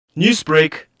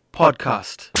Newsbreak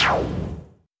podcast.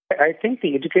 I think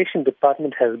the education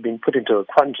department has been put into a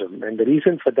quandrum, and the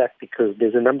reason for that because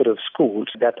there's a number of schools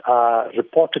that are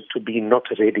reported to be not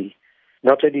ready.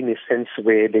 Not ready in a sense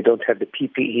where they don't have the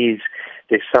PPEs,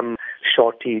 there's some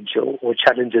shortage or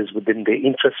challenges within the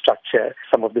infrastructure.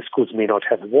 Some of the schools may not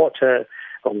have water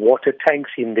or water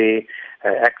tanks in there,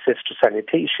 access to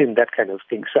sanitation, that kind of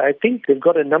thing. So I think they've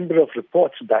got a number of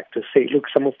reports back to say, look,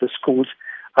 some of the schools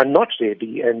are not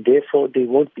ready and therefore they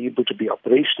won't be able to be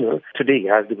operational today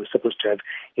as they were supposed to have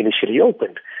initially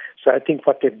opened. So I think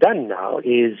what they've done now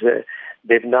is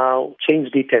they've now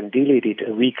changed it and delayed it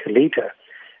a week later.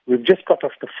 We've just got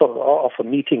off a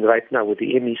meeting right now with the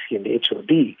MEC and the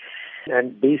HOD,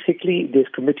 and basically there's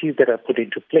committees that are put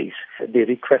into place. They're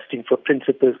requesting for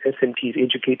principals, SMTs,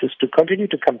 educators to continue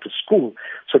to come to school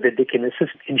so that they can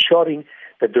assist ensuring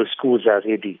that those schools are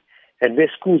ready. And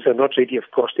where schools are not ready, of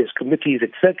course, there's committees at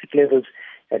circuit levels,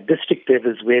 at district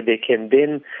levels, where they can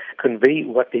then convey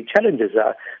what their challenges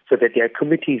are so that there are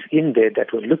committees in there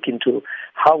that will look into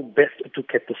how best to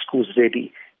get the schools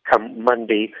ready come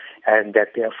Monday and that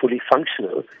they are fully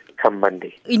functional come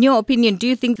Monday. In your opinion, do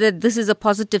you think that this is a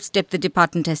positive step the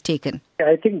department has taken?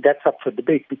 I think that's up for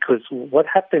debate because what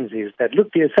happens is that,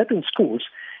 look, there are certain schools,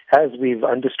 as we've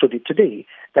understood it today,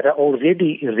 that are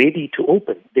already ready to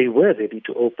open. They were ready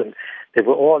to open. They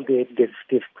were all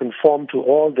they've conformed to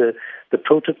all the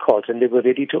protocols and they were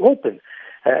ready to open.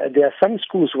 There are some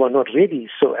schools who are not ready.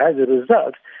 So as a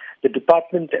result, the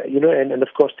department, and of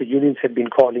course the unions have been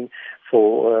calling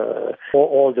for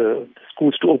all the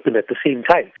schools to open at the same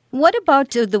time. What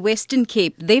about the Western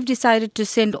Cape? They've decided to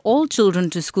send all children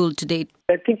to school today.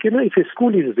 I think, if a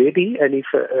school is ready and if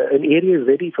an area is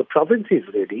ready, if a province is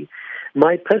ready,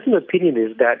 my personal opinion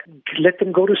is that let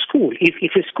them go to school.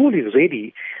 If a school is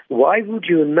ready, why would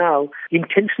you now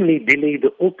intentionally delay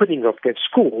the opening of that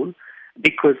school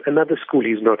because another school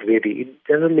is not ready? It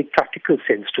doesn't make practical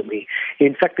sense to me.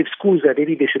 In fact, if schools are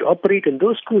ready, they should operate. And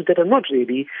those schools that are not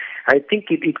ready, I think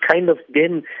it kind of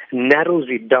then narrows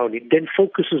it down. It then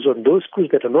focuses on those schools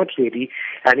that are not ready,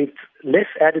 and it's less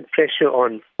added pressure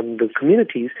on the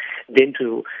communities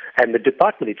and the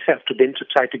department itself to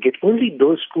try to get only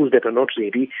those schools that are not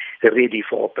ready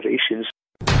for operations.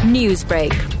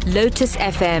 Newsbreak, Lotus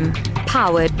FM,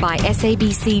 powered by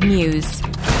SABC News.